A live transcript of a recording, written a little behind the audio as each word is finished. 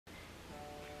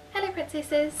Hi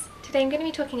princesses! Today I'm going to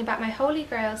be talking about my Holy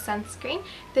Grail sunscreen,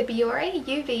 the Biore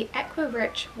UV Aqua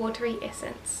Rich Watery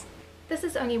Essence. This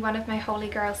is only one of my Holy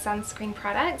Grail sunscreen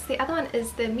products. The other one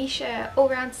is the Misha All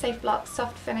Round Safe Block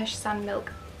Soft Finish Sun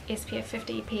Milk SPF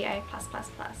 50 PA+++.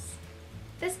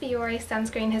 This Biore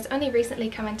sunscreen has only recently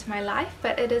come into my life,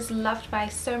 but it is loved by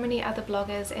so many other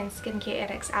bloggers and skincare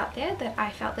addicts out there that I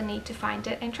felt the need to find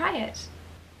it and try it.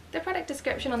 The product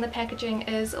description on the packaging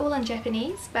is all in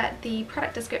Japanese, but the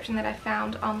product description that I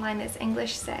found online that's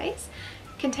English says,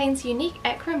 contains unique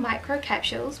Aqua micro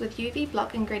capsules with UV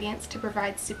block ingredients to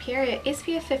provide superior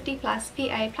SPF 50+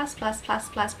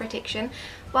 PA++++ protection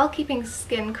while keeping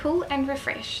skin cool and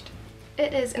refreshed.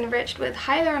 It is enriched with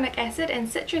hyaluronic acid and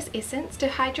citrus essence to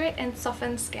hydrate and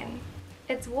soften skin.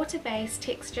 Its water-based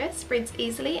texture spreads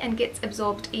easily and gets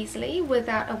absorbed easily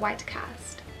without a white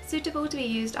cast, suitable to be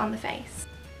used on the face.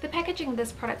 The packaging of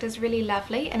this product is really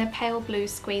lovely in a pale blue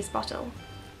squeeze bottle.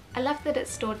 I love that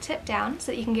it's stored tip down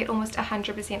so that you can get almost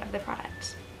 100% of the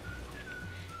product.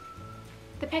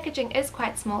 The packaging is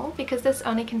quite small because this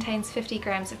only contains 50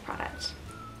 grams of product.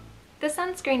 The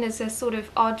sunscreen is a sort of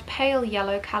odd pale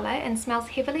yellow colour and smells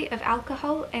heavily of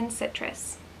alcohol and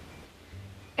citrus.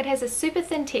 It has a super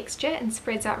thin texture and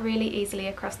spreads out really easily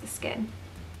across the skin.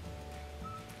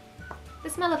 The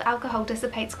smell of alcohol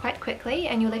dissipates quite quickly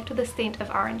and you're left with a scent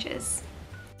of oranges.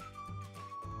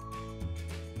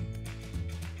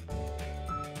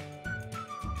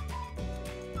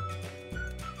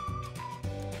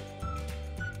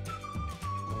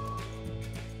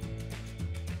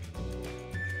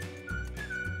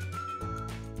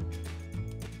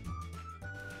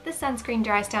 This sunscreen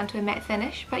dries down to a matte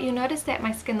finish, but you'll notice that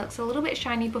my skin looks a little bit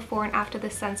shiny before and after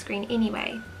this sunscreen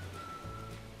anyway.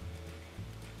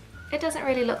 It doesn't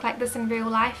really look like this in real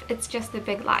life, it's just the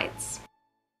big lights.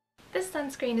 This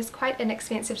sunscreen is quite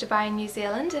inexpensive to buy in New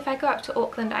Zealand. If I go up to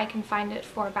Auckland I can find it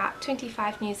for about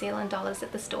 25 New Zealand dollars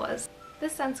at the stores.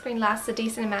 This sunscreen lasts a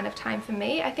decent amount of time for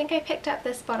me. I think I picked up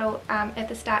this bottle at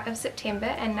the start of September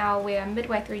and now we're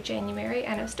midway through January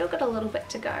and I've still got a little bit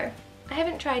to go. I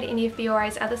haven't tried any of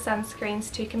Biore's other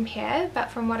sunscreens to compare, but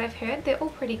from what I've heard they're all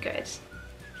pretty good.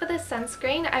 For this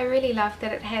sunscreen, I really love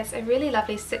that it has a really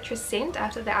lovely citrus scent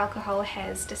after the alcohol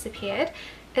has disappeared.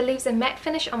 It leaves a matte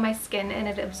finish on my skin and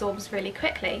it absorbs really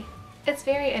quickly. It's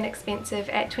very inexpensive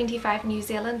at 25 New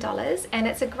Zealand dollars and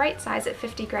it's a great size at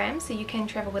 50 grams so you can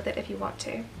travel with it if you want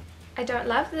to. I don't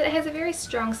love that it has a very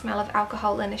strong smell of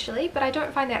alcohol initially, but I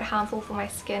don't find that harmful for my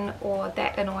skin or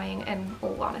that annoying in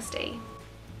all honesty.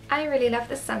 I really love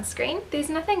this sunscreen. There's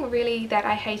nothing really that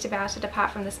I hate about it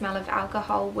apart from the smell of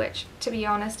alcohol, which to be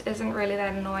honest isn't really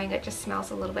that annoying, it just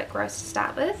smells a little bit gross to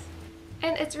start with.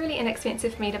 And it's really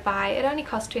inexpensive for me to buy. It only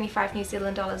costs 25 New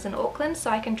Zealand dollars in Auckland, so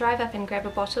I can drive up and grab a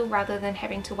bottle rather than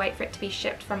having to wait for it to be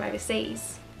shipped from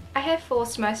overseas. I have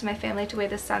forced most of my family to wear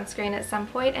this sunscreen at some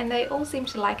point and they all seem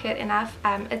to like it enough.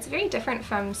 It's very different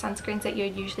from sunscreens that you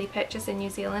usually purchase in New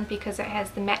Zealand because it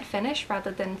has the matte finish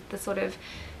rather than the sort of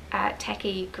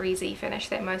tacky, greasy finish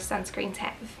that most sunscreens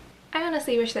have. I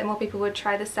honestly wish that more people would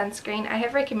try this sunscreen. I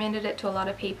have recommended it to a lot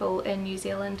of people in New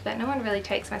Zealand, but no one really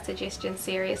takes my suggestions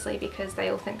seriously because they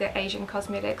all think that Asian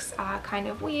cosmetics are kind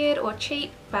of weird or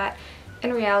cheap, but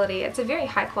in reality it's a very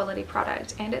high quality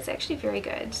product and it's actually very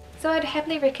good. So I'd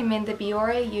happily recommend the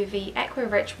Biore UV Aqua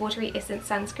Rich Watery Essence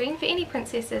Sunscreen for any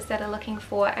princesses that are looking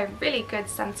for a really good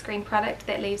sunscreen product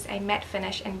that leaves a matte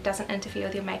finish and doesn't interfere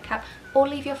with your makeup or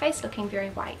leave your face looking very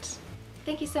white.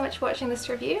 Thank you so much for watching this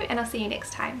review and I'll see you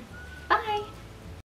next time. Bye!